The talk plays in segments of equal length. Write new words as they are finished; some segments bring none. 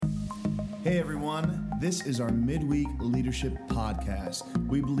Hey everyone, this is our midweek leadership podcast.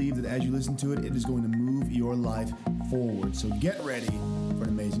 We believe that as you listen to it, it is going to move your life forward. So get ready for an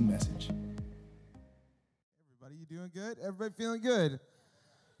amazing message. Everybody, you doing good? Everybody feeling good?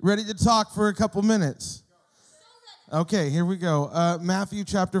 Ready to talk for a couple minutes? Okay, here we go. Matthew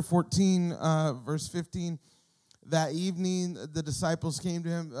chapter 14, verse 15. That evening, the disciples came to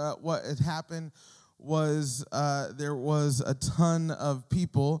him. What had happened was there was a ton of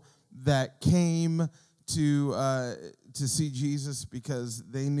people that came to see Jesus because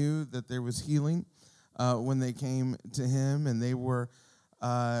they knew that there was healing when they came to him, and they were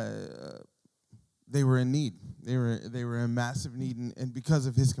in need. They were in massive need, and because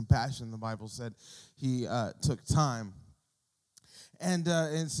of his compassion, the Bible said he took time. And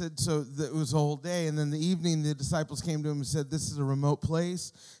said, so it was a whole day. And then the evening, the disciples came to him and said, this is a remote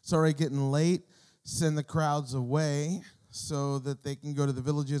place. It's already getting late. Send the crowds away so that they can go to the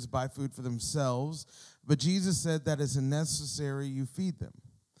villages, buy food for themselves. But Jesus said that isn't necessary. You feed them.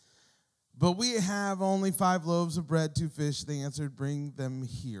 But we have only 5 loaves of bread, 2 fish. They answered, bring them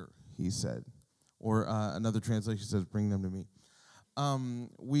here, he said. Or another translation says, bring them to me.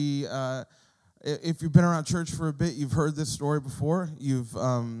 If you've been around church for a bit, you've heard this story before. You've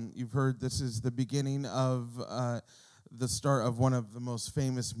heard this is the beginning of the start of one of the most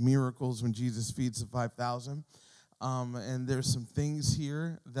famous miracles when Jesus feeds the 5,000. And there's some things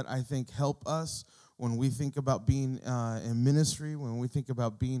here that I think help us when we think about being in ministry, when we think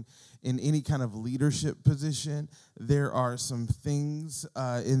about being in any kind of leadership position. There are some things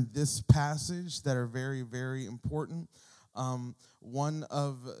in this passage that are very, very important. One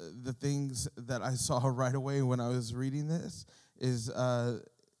of the things that I saw right away when I was reading this is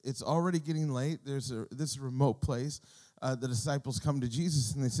it's already getting late. There's this remote place. The disciples come to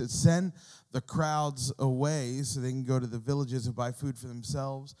Jesus and they said, send the crowds away so they can go to the villages and buy food for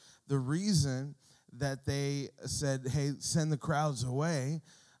themselves. The reason that they said, hey, send the crowds away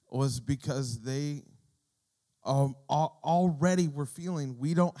was because they already were feeling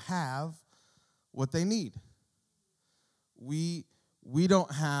we don't have what they need. We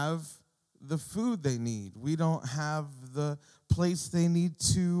don't have the food they need. We don't have the place they need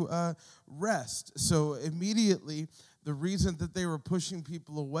to rest. So immediately, the reason that they were pushing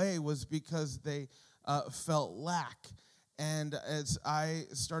people away was because they felt lack. And as I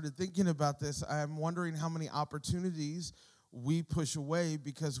started thinking about this, I'm wondering how many opportunities we push away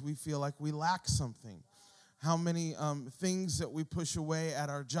because we feel like we lack something. How many things that we push away at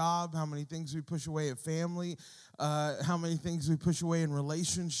our job, how many things we push away at family, how many things we push away in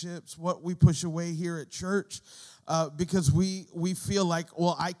relationships, what we push away here at church, because we feel like,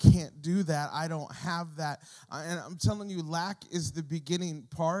 well, I can't do that. I don't have that. And I'm telling you, lack is the beginning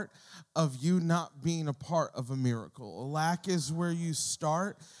part of you not being a part of a miracle. Lack is where you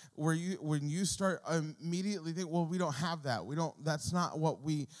start. When you start immediately think, well, we don't have that. That's not what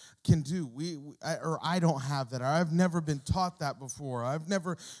we can do. I don't have that. Or I've never been taught that before. I've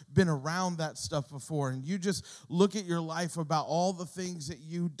never been around that stuff before. And you just look at your life about all the things that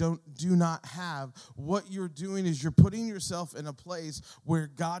you do not have. What you're doing is you're putting yourself in a place where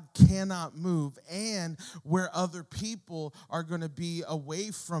God cannot move and where other people are going to be away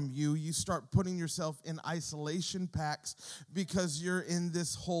from you. You start putting yourself in isolation packs because you're in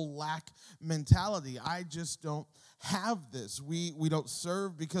this whole lack mentality. I just don't have this. We don't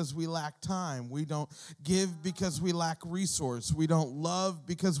serve because we lack time. We don't give because we lack resource. We don't love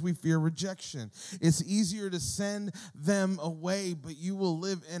because we fear rejection. It's easier to send them away, but you will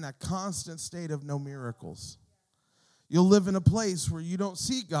live in a constant state of no miracles. You'll live in a place where you don't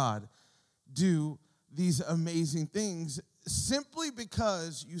see God do these amazing things simply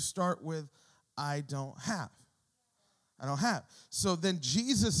because you start with, I don't have. I don't have. So then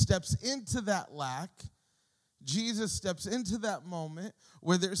Jesus steps into that lack. Jesus steps into that moment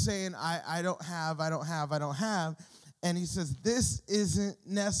where they're saying, I don't have. And he says, this isn't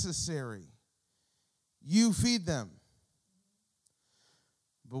necessary. You feed them.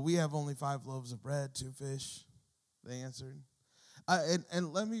 But we have only 5 loaves of bread, 2 fish, they answered.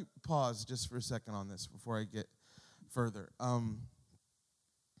 And let me pause just for a second on this before I get further.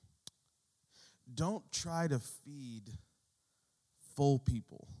 Don't try to feed full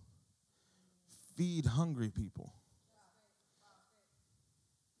people. Feed hungry people.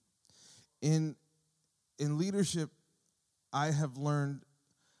 In leadership, I have learned,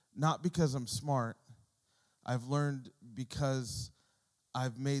 not because I'm smart, I've learned because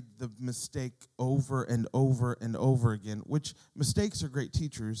I've made the mistake over and over and over again, which mistakes are great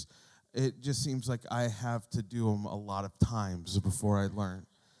teachers. It just seems like I have to do them a lot of times before I learn.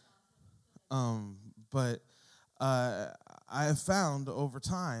 But I have found over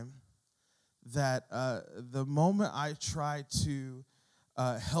time that the moment I try to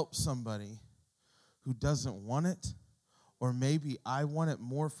help somebody who doesn't want it, or maybe I want it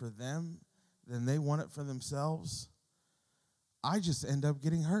more for them than they want it for themselves, I just end up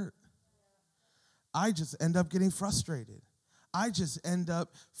getting hurt. I just end up getting frustrated. I just end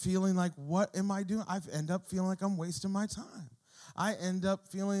up feeling like, what am I doing? I end up feeling like I'm wasting my time. I end up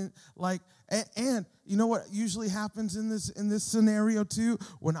feeling like, and you know what usually happens in this scenario too?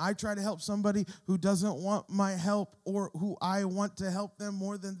 When I try to help somebody who doesn't want my help, or who I want to help them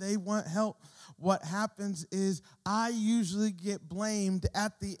more than they want help, what happens is I usually get blamed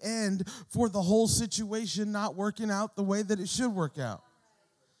at the end for the whole situation not working out the way that it should work out.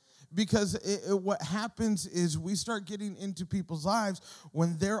 Because what happens is we start getting into people's lives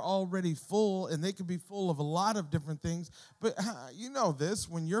when they're already full, and they can be full of a lot of different things. But you know this,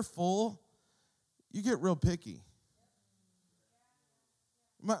 when you're full, you get real picky.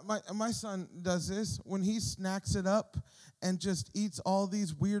 My son does this when he snacks it up and just eats all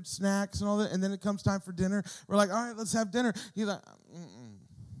these weird snacks and all that, and then it comes time for dinner. We're like, all right, let's have dinner. He's like,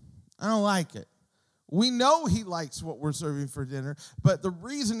 I don't like it. We know he likes what we're serving for dinner, but the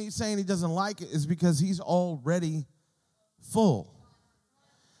reason he's saying he doesn't like it is because he's already full.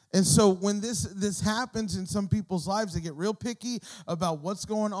 And so when this happens in some people's lives, they get real picky about what's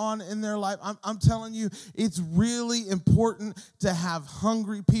going on in their life. I'm telling you, it's really important to have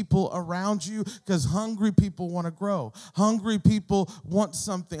hungry people around you, because hungry people want to grow. Hungry people want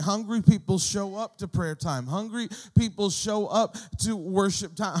something. Hungry people show up to prayer time. Hungry people show up to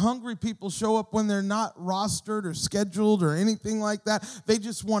worship time. Hungry people show up when they're not rostered or scheduled or anything like that. They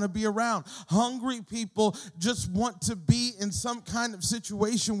just want to be around. Hungry people just want to be in some kind of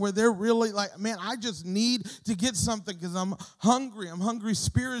situation where they're really like, man, I just need to get something because I'm hungry. I'm hungry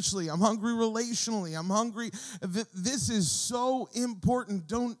spiritually. I'm hungry relationally. I'm hungry. This is so important.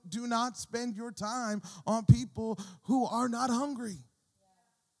 Do not spend your time on people who are not hungry.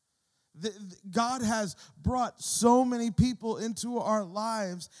 God has brought so many people into our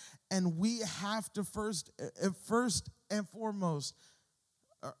lives, and we have to first and foremost,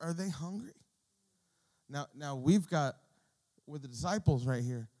 are they hungry? Now we've got, with the disciples right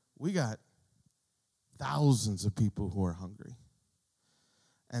here, we got thousands of people who are hungry.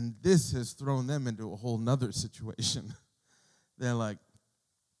 And this has thrown them into a whole nother situation. They're like,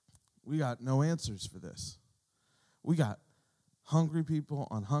 we got no answers for this. We got hungry people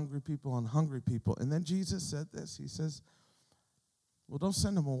on hungry people on hungry people. And then Jesus said this. He says, well, don't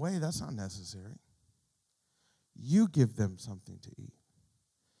send them away. That's not necessary. You give them something to eat.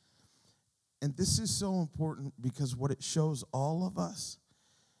 And this is so important, because what it shows all of us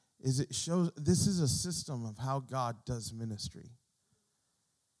is it shows this is a system of how God does ministry.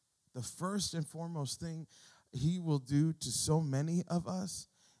 The first and foremost thing he will do to so many of us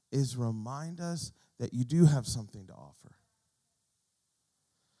is remind us that you do have something to offer.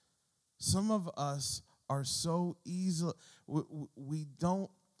 Some of us are so easy, we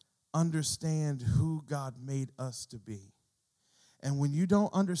don't understand who God made us to be. And when you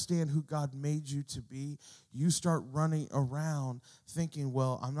don't understand who God made you to be, you start running around thinking,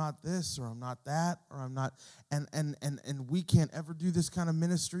 well, I'm not this, or I'm not that, or I'm not, and we can't ever do this kind of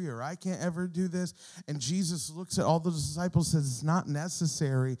ministry, or I can't ever do this. And Jesus looks at all the disciples and says, it's not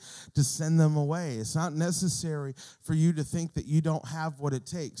necessary to send them away. It's not necessary for you to think that you don't have what it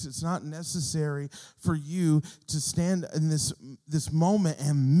takes. It's not necessary for you to stand in this moment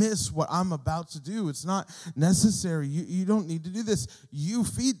and miss what I'm about to do. It's not necessary. You don't need to do this. You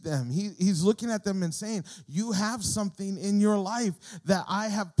feed them. He's looking at them and saying, you have something in your life that I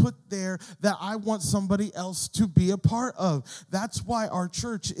have put there that I want somebody else to be a part of. That's why our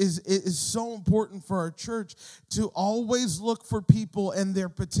church is so important for our church to always look for people and their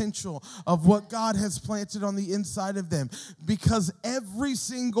potential of what God has planted on the inside of them. Because every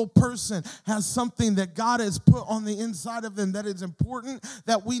single person has something that God has put on the inside of them that is important,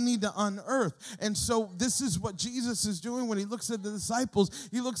 that we need to unearth. And so this is what Jesus is doing when he looks at the disciples.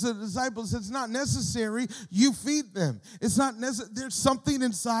 He looks at the disciples. It's not necessary. You feed them. It's not necessary. There's something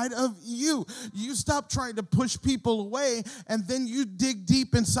inside of you. You stop trying to push people away, and then you dig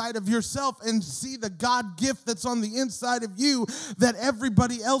deep inside of yourself and see the God gift that's on the inside of you that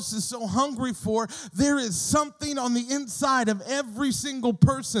everybody else is so hungry for. There is something on the inside of every single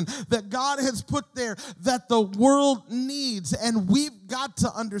person that God has put there that the world needs. And we've got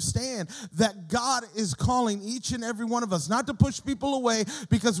to understand that God is calling each and every one of us not to push people away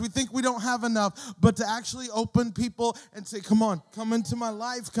because we think we don't have enough, but to actually open people and say, come on, come into my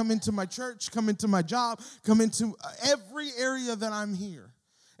life, come into my church, come into my job, come into every area that I'm here,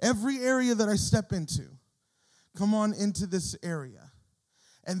 every area that I step into. Come on into this area.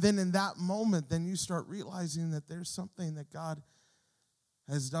 And then in that moment, then you start realizing that there's something that God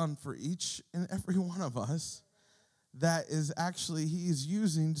has done for each and every one of us that is actually he is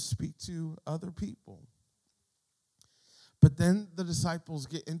using to speak to other people. But then the disciples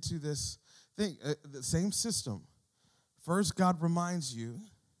get into this thing, the same system. First, God reminds you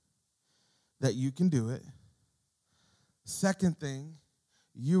that you can do it. Second thing,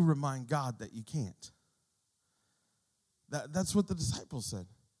 you remind God that you can't. That's what the disciples said.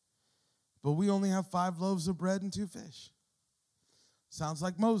 But we only have 5 loaves of bread and 2 fish. Sounds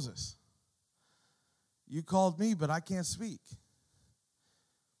like Moses. You called me, but I can't speak.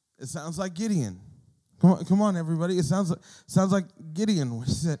 It sounds like Gideon. Come on, everybody. It sounds like Gideon when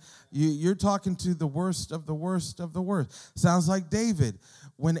he said, you're talking to the worst of the worst of the worst. Sounds like David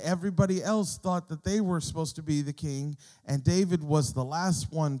when everybody else thought that they were supposed to be the king, and David was the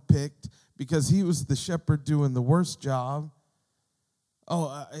last one picked because he was the shepherd doing the worst job.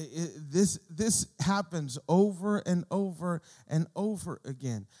 This happens over and over and over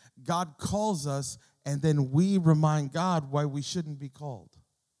again. God calls us, and then we remind God why we shouldn't be called.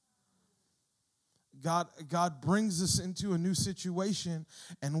 God brings us into a new situation,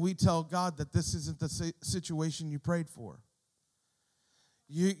 and we tell God that this isn't the situation you prayed for.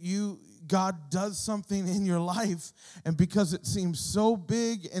 God does something in your life, and because it seems so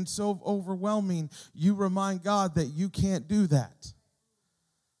big and so overwhelming, you remind God that you can't do that.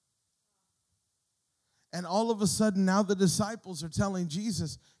 And all of a sudden, now the disciples are telling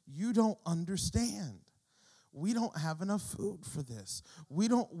Jesus, you don't understand. We don't have enough food for this.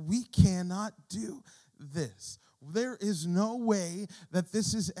 We cannot do this. There is no way that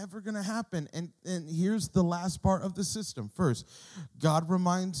this is ever going to happen. And here's the last part of the system. First, God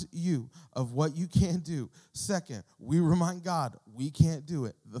reminds you of what you can't do. Second, we remind God we can't do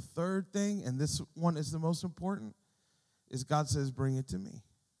it. The third thing, and this one is the most important, is God says, bring it to me.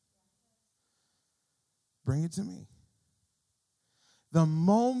 Bring it to me. The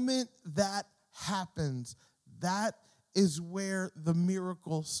moment that happens, that is where the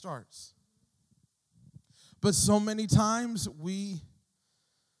miracle starts. But so many times we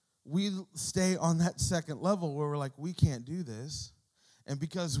stay on that second level where we're like, we can't do this. And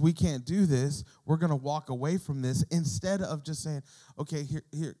because we can't do this, we're going to walk away from this instead of just saying, okay,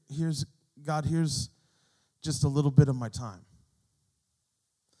 here's God, here's just a little bit of my time.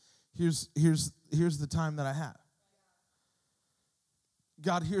 Here's the time that I have.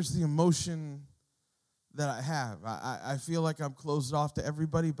 God, here's the emotion that I have. I feel like I'm closed off to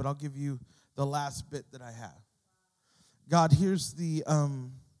everybody, but I'll give you the last bit that I have. God, here's the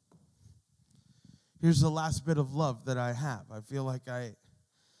last bit of love that I have. I feel like I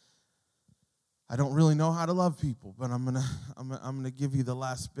don't really know how to love people, but I'm gonna give you the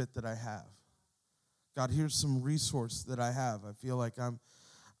last bit that I have. God, here's some resource that I have. I feel like I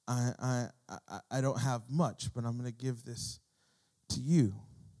don't have much, but I'm gonna give this to you.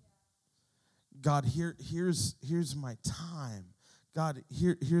 God, here's my time. God,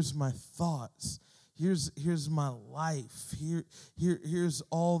 here's my thoughts. Here's my life. Here's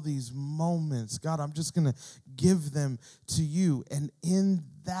all these moments. God, I'm just going to give them to you. And in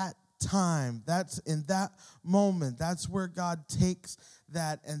that time, that's in that moment, that's where God takes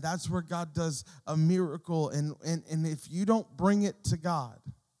that, and that's where God does a miracle. And if you don't bring it to God,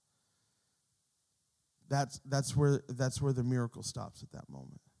 that's where the miracle stops at that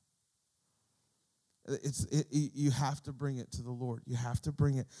moment. You have to bring it to the Lord. You have to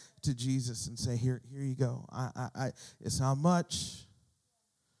bring it to Jesus and say, here you go. It's not much,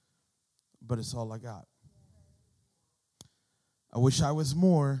 but it's all I got. I wish I was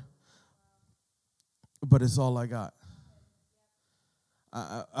more, but it's all I got.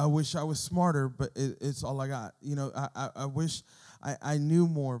 I wish I was smarter, but it's all I got. You know, I wish I knew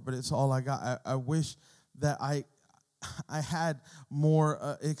more, but it's all I got. I wish that I had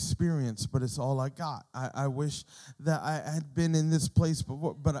more experience, but it's all I got. I wish that I had been in this place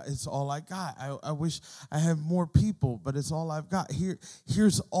before, but it's all I got. I wish I had more people, but it's all I've got.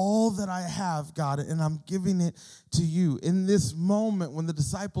 Here's all that I have, God, and I'm giving it to you. In this moment, when the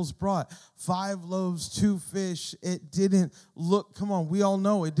disciples brought 5 loaves, 2 fish, it didn't look, come on, we all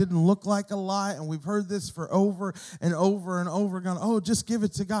know it didn't look like a lot, and we've heard this for over and over and over again. Oh, just give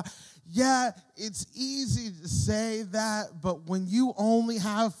it to God. Yeah, it's easy to say that, but when you only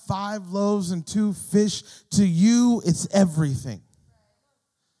have 5 loaves and 2 fish, to you, it's everything.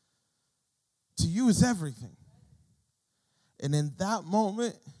 To you, it's everything. And in that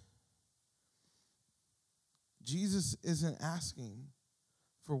moment, Jesus isn't asking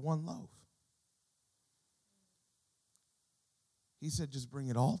for 1 loaf. He said, just bring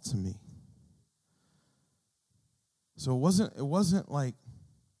it all to me. So it wasn't like,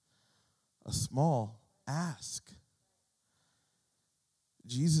 a small ask.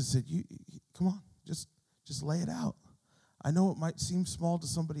 Jesus said, "You come on, just lay it out. I know it might seem small to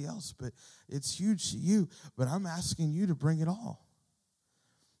somebody else, but it's huge to you. But I'm asking you to bring it all."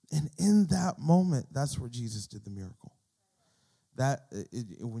 And in that moment, that's where Jesus did the miracle.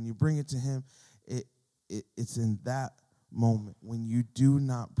 When you bring it to him, it's in that moment. When you do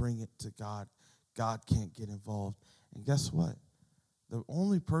not bring it to God, God can't get involved. And guess what? The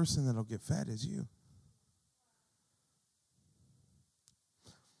only person that'll get fed is you.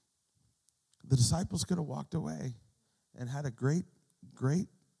 The disciples could have walked away and had a great, great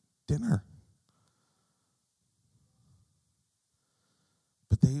dinner.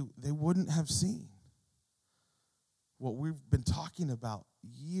 But they wouldn't have seen what we've been talking about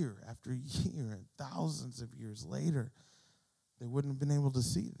year after year and thousands of years later. They wouldn't have been able to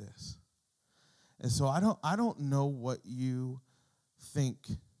see this. And so I don't know what you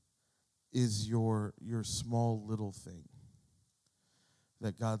think is your small little thing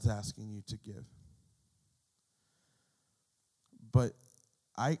that God's asking you to give. But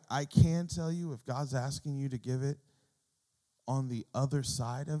I can tell you, if God's asking you to give it, on the other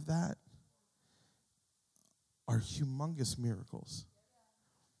side of that are humongous miracles.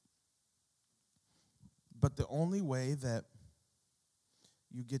 But the only way that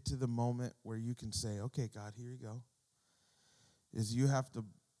you get to the moment where you can say, "Okay, God, here you go," is you have to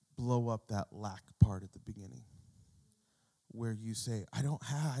blow up that lack part at the beginning, where you say, I don't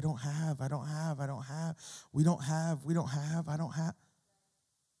have, I don't have, we don't have, I don't have.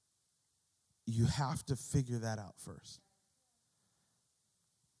 You have to figure that out first.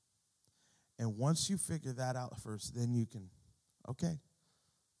 And once you figure that out first, then you can, okay.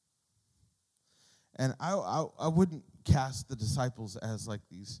 And I wouldn't cast the disciples as like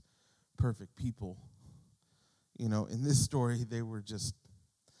these perfect people. You know, in this story, they were just,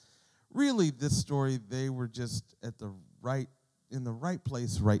 really this story, they were just in the right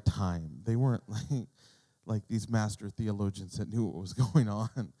place, right time. They weren't like these master theologians that knew what was going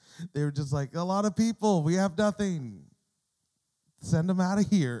on. They were just like, a lot of people, we have nothing. Send them out of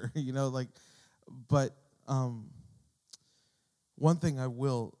here, you know, like, but one thing I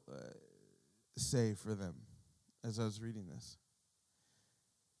will say for them as I was reading this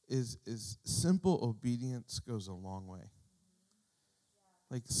is simple obedience goes a long way.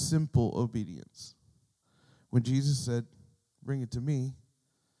 Like simple obedience. When Jesus said, "Bring it to me,"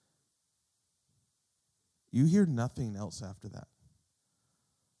 you hear nothing else after that.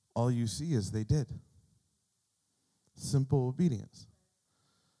 All you see is they did. Simple obedience.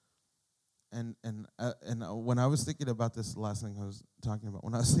 And when I was thinking about this, the last thing I was talking about,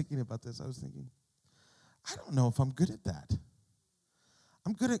 when I was thinking about this, I was thinking, I don't know if I'm good at that.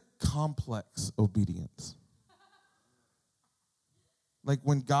 I'm good at complex obedience. Like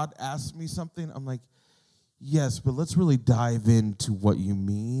when God asks me something, I'm like, yes, but let's really dive into what you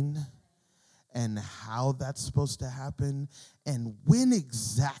mean and how that's supposed to happen, and when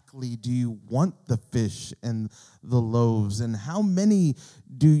exactly do you want the fish and the loaves, and how many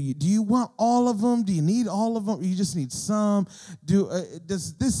do you want all of them? Do you need all of them? Or you just need some?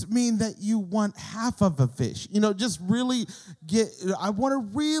 Does this mean that you want half of a fish? You know, just really I want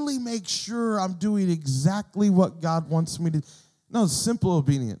to really make sure I'm doing exactly what God wants me to. No, simple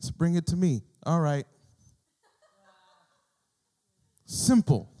obedience. Bring it to me. All right.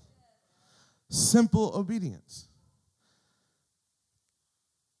 Simple obedience.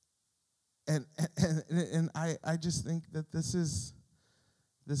 And I just think that this is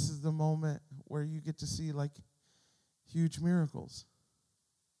the moment where you get to see like huge miracles.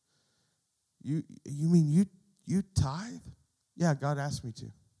 You mean you tithe? Yeah, God asked me to.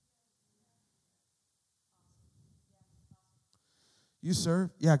 You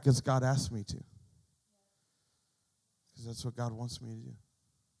serve? Yeah, because God asked me to. Because that's what God wants me to do.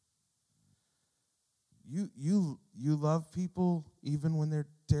 You love people even when they're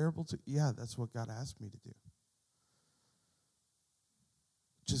terrible to. Yeah, that's what God asked me to do.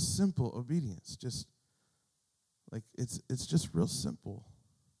 Just simple obedience. Just like it's just real simple.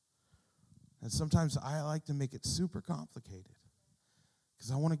 And sometimes I like to make it super complicated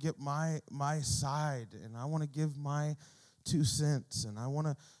because I want to get my side, and I want to give my 2 cents, and I want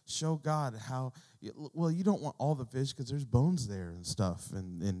to show God how, well, you don't want all the fish because there's bones there and stuff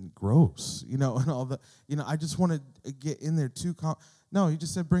and gross, you know, and all the, you know, I just want to get in there too. No, he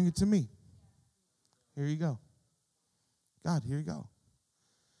just said, bring it to me. Here you go. God, here you go.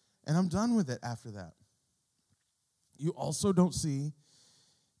 And I'm done with it after that. You also don't see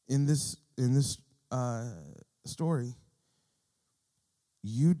in this story,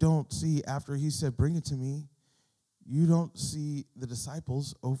 you don't see after he said, bring it to me, you don't see the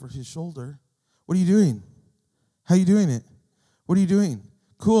disciples over his shoulder. What are you doing? How are you doing it? What are you doing?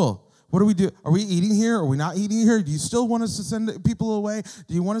 Cool. What do we do? Are we eating here? Are we not eating here? Do you still want us to send people away?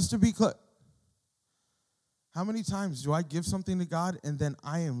 Do you want us to be How many times do I give something to God and then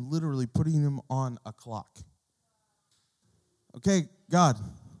I am literally putting him on a clock? Okay, God,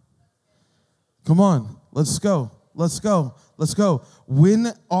 come on, let's go. Let's go. Let's go.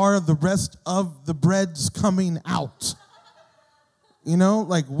 When are the rest of the breads coming out? You know,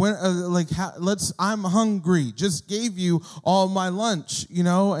 like when, I'm hungry. Just gave you all my lunch, you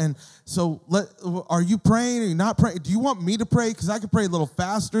know, and so are you praying? Are you not praying? Do you want me to pray? Because I can pray a little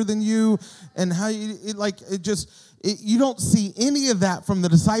faster than you. And how you don't see any of that from the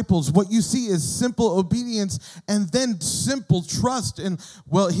disciples. What you see is simple obedience and then simple trust. And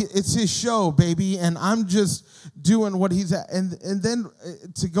it's his show, baby, and I'm just doing what he's at. And then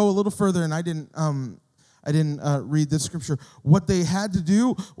to go a little further, and I didn't read this scripture. What they had to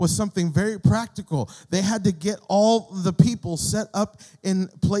do was something very practical. They had to get all the people set up in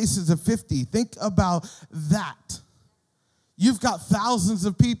places of 50. Think about that. You've got thousands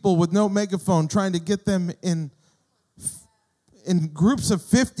of people with no megaphone trying to get them in groups of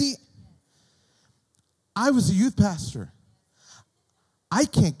 50. I was a youth pastor. I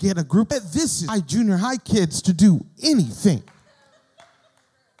can't get a group. This is my junior high kids to do anything.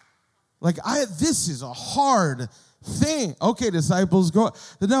 This is a hard thing. Okay, disciples, go.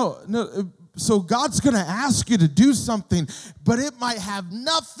 No. So God's going to ask you to do something, but it might have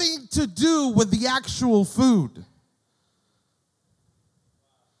nothing to do with the actual food.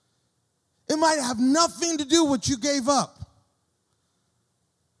 It might have nothing to do with what you gave up.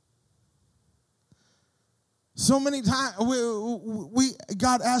 So many times,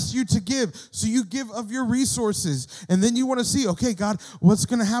 God asks you to give, so you give of your resources, and then you want to see, okay, God, what's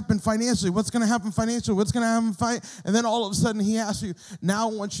going to happen financially? What's going to happen financially? What's going to happen And then all of a sudden, he asks you,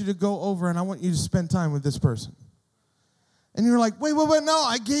 now I want you to go over, and I want you to spend time with this person. And you're like, wait, no,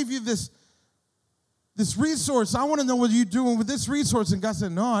 I gave you this resource. I want to know what you're doing with this resource. And God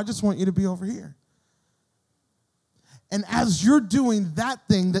said, no, I just want you to be over here. And as you're doing that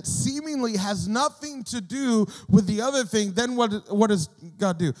thing that seemingly has nothing to do with the other thing, then what does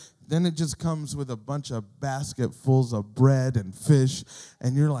God do? Then it just comes with a bunch of basketfuls of bread and fish,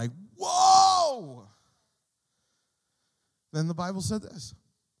 and you're like, whoa! Then the Bible said this.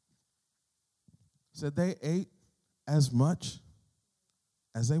 It said they ate as much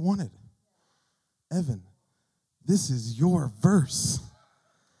as they wanted. Evan, this is your verse.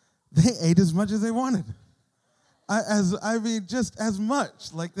 They ate as much as they wanted. Just as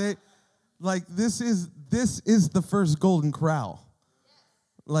much. This is the first Golden Corral.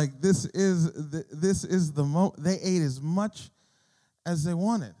 This is the moment. They ate as much as they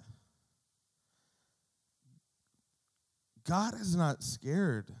wanted. God is not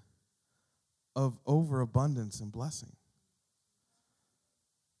scared of overabundance and blessing.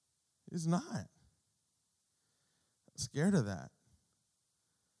 He's not scared of that.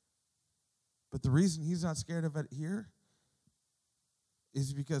 But the reason he's not scared of it here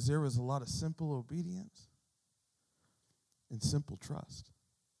is because there was a lot of simple obedience and simple trust.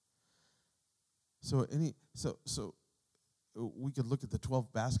 So we could look at the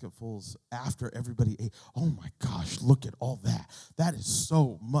 12 basketfuls after everybody ate. Oh my gosh, look at all that. That is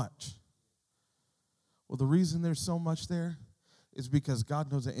so much. Well, the reason there's so much there is because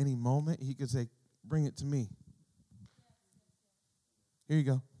God knows at any moment he could say, bring it to me. Here you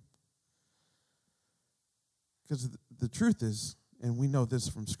go. Because the truth is, and we know this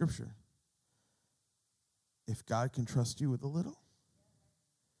from Scripture, if God can trust you with a little,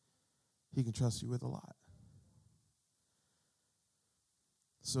 he can trust you with a lot.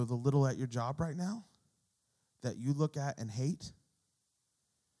 So the little at your job right now that you look at and hate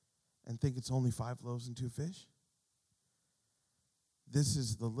and think it's only 5 loaves and 2 fish, this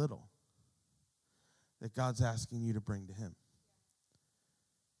is the little that God's asking you to bring to him.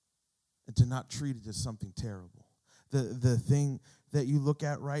 And to not treat it as something terrible. The thing that you look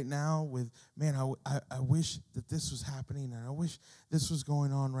at right now with, man, I wish that this was happening, and I wish this was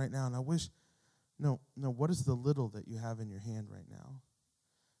going on right now, and I wish, no, what is the little that you have in your hand right now?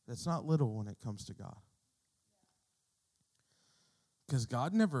 That's not little when it comes to God. Because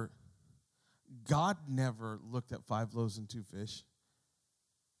God never looked at 5 loaves and 2 fish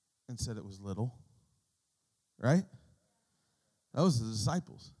and said it was little, right? That was the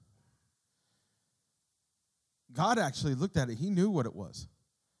disciples. God actually looked at it. He knew what it was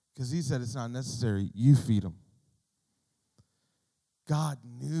because he said it's not necessary. You feed them. God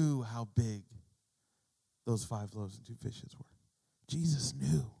knew how big those 5 loaves and 2 fishes were. Jesus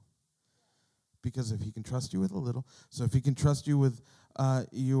knew. Because if he can trust you with a little, so if he can trust you with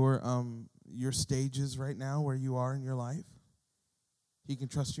your stages right now where you are in your life, he can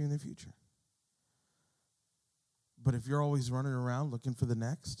trust you in the future. But if you're always running around looking for the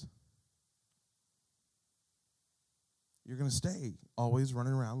next, you're going to stay always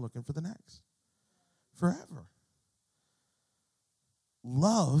running around looking for the next forever.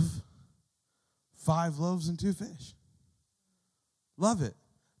 Love 5 loaves and 2 fish. Love it.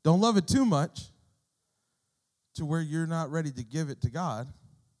 Don't love it too much to where you're not ready to give it to God.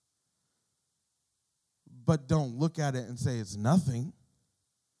 But don't look at it and say it's nothing.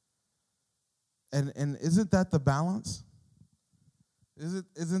 And isn't that the balance?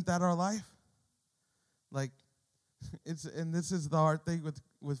 Isn't that our life? Like, and this is the hard thing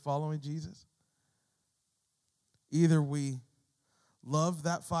with following Jesus. Either we love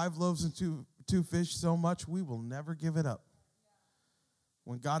that 5 loaves and two fish so much we will never give it up.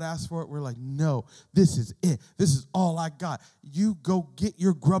 When God asks for it, we're like, no, this is it. This is all I got. You go get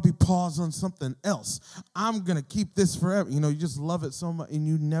your grubby paws on something else. I'm going to keep this forever. You just love it so much and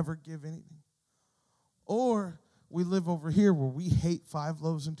you never give anything. Or we live over here where we hate 5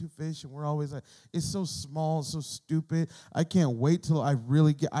 loaves and 2 fish, and we're always like, it's so small, it's so stupid. I can't wait till I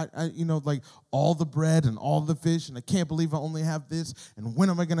really get, like all the bread and all the fish, and I can't believe I only have this, and when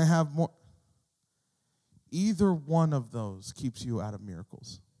am I going to have more? Either one of those keeps you out of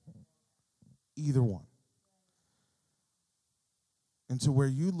miracles. Either one. And to where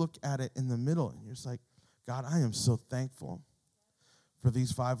you look at it in the middle, and you're just like, God, I am so thankful for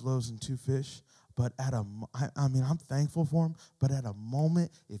these 5 loaves and 2 fish. But I'm thankful for them. But at a moment,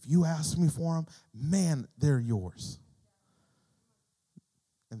 if you ask me for them, man, they're yours.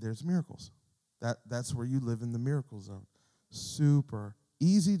 And there's miracles. That's where you live in the miracle zone. Super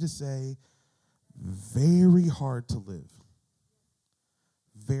easy to say, very hard to live.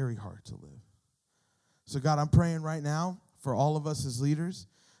 Very hard to live. So God, I'm praying right now for all of us as leaders.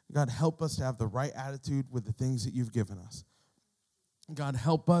 God, help us to have the right attitude with the things that you've given us. God,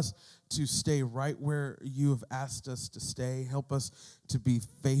 help us to stay right where you have asked us to stay. Help us to be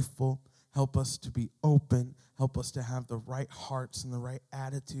faithful. Help us to be open. Help us to have the right hearts and the right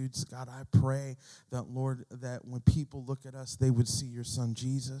attitudes. God, I pray that, Lord, that when people look at us, they would see your son,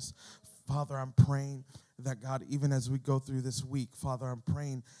 Jesus. Father, I'm praying that, God, even as we go through this week, Father, I'm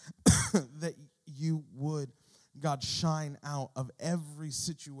praying that you would, God, shine out of every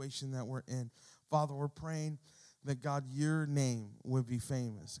situation that we're in. Father, we're praying that, God, your name would be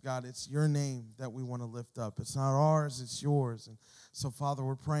famous. God, it's your name that we want to lift up. It's not ours, it's yours. And so, Father,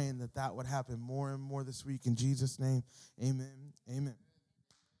 we're praying that would happen more and more this week. In Jesus' name, amen. Amen.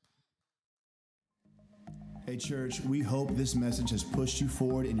 Hey, church, we hope this message has pushed you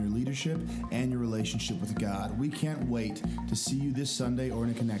forward in your leadership and your relationship with God. We can't wait to see you this Sunday or in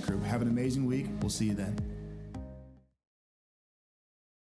a Connect group. Have an amazing week. We'll see you then.